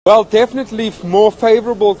Well, definitely more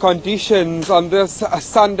favourable conditions on this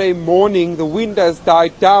Sunday morning. The wind has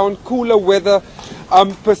died down. Cooler weather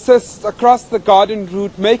persists across the garden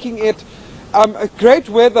route, making it a great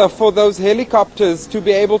weather for those helicopters to be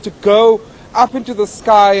able to go up into the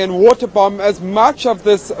sky and water bomb as much of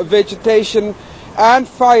this vegetation and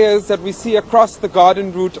fires that we see across the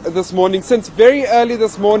garden route this morning. Since very early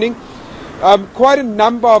this morning, quite a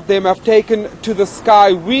number of them have taken to the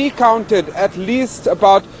sky. We counted at least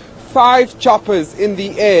about 5 choppers in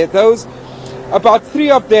the air. Those, about 3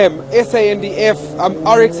 of them, SANDF,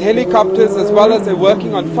 RX helicopters, as well as they're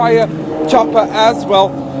working on fire chopper as well,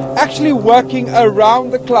 actually working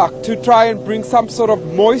around the clock to try and bring some sort of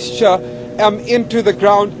moisture into the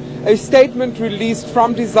ground. A statement released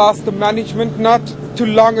from disaster management not too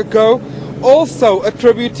long ago, also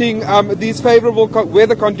attributing these favourable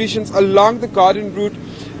weather conditions along the garden route,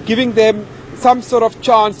 giving them some sort of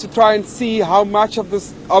chance to try and see how much of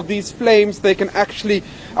these flames they can actually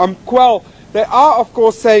quell. They are, of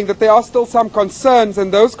course, saying that there are still some concerns,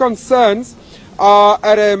 and those concerns are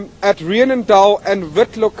at Reenendal and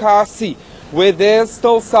Witlokasi, where there's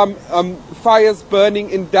still some fires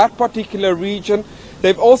burning in that particular region.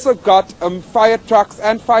 They've also got fire trucks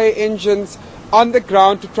and fire engines on the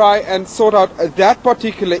ground to try and sort out that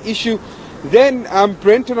particular issue. Then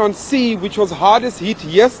Brenton-on-Sea, which was hardest hit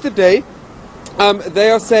yesterday, they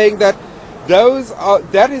are saying that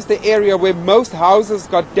that is the area where most houses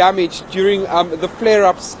got damaged during the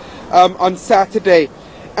flare-ups on Saturday.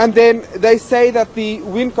 And then they say that the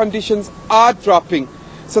wind conditions are dropping,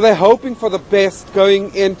 so they're hoping for the best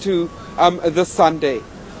going into the Sunday.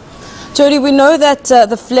 Jody, we know that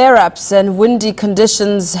the flare-ups and windy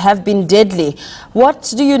conditions have been deadly.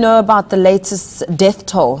 What do you know about the latest death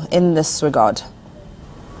toll in this regard?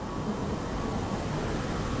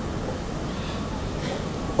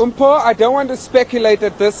 I don't want to speculate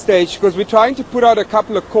at this stage, because we're trying to put out a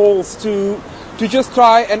couple of calls to just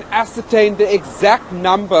try and ascertain the exact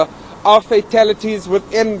number of fatalities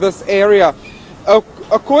within this area.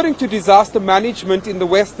 According to disaster management in the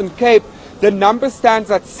Western Cape, the number stands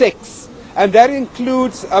at 6, and that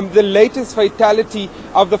includes the latest fatality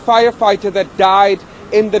of the firefighter that died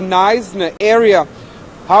in the Knysna area.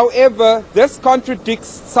 However, this contradicts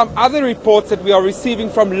some other reports that we are receiving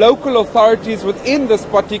from local authorities within this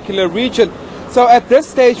particular region. So at this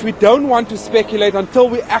stage, we don't want to speculate until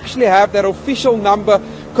we actually have that official number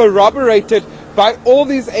corroborated by all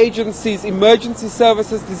these agencies, emergency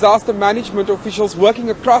services, disaster management officials working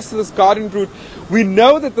across this garden route. We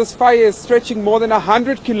know that this fire is stretching more than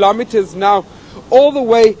 100 kilometers now, all the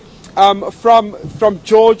way from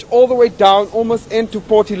George all the way down almost into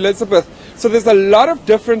Port Elizabeth. So there's a lot of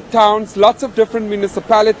different towns, lots of different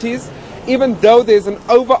municipalities, even though there's an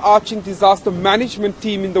overarching disaster management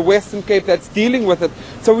team in the Western Cape that's dealing with it.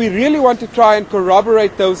 So we really want to try and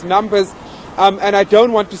corroborate those numbers. And I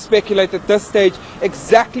don't want to speculate at this stage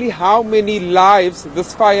exactly how many lives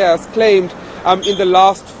this fire has claimed in the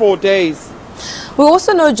last 4 days. We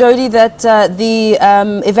also know, Jody, that the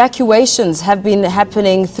evacuations have been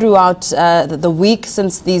happening throughout the week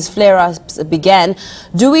since these flare-ups began.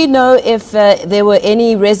 Do we know if there were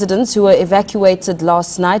any residents who were evacuated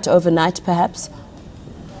last night, overnight perhaps?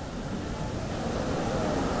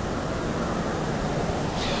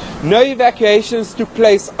 No evacuations took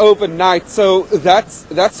place overnight, so that's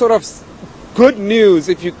sort of good news,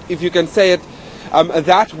 if you can say it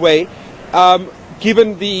that way.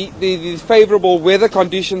 Given the favourable weather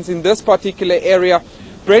conditions in this particular area,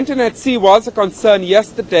 Brenton-at-Sea was a concern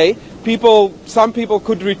yesterday. Some people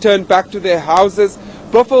could return back to their houses.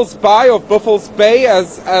 Buffels Bay, or Buffels Bay,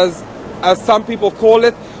 as some people call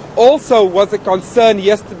it, also was a concern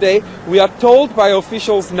yesterday. We are told by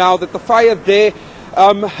officials now that the fire there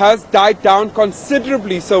has died down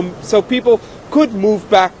considerably, so people could move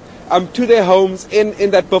back to their homes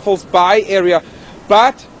in that Buffels Bay area.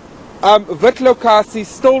 But Witlokasi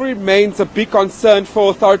still remains a big concern for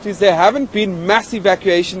authorities. There haven't been mass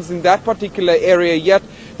evacuations in that particular area yet.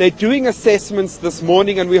 They're doing assessments this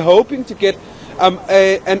morning, and we're hoping to get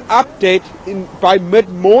an update by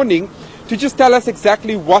mid-morning to just tell us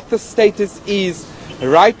exactly what the status is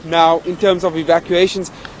right now in terms of evacuations.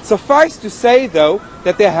 Suffice to say, though,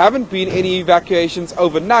 that there haven't been any evacuations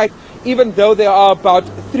overnight, even though there are about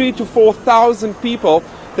 3,000 to 4,000 people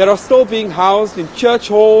that are still being housed in church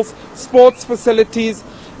halls, sports facilities,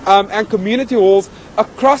 and community halls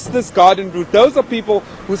across this garden route. Those are people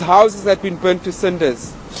whose houses have been burnt to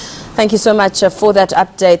cinders. Thank you so much for that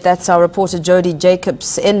update. That's our reporter Jody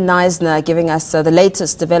Jacobs in Knysna, giving us the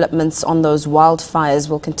latest developments on those wildfires.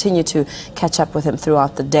 We'll continue to catch up with him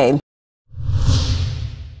throughout the day.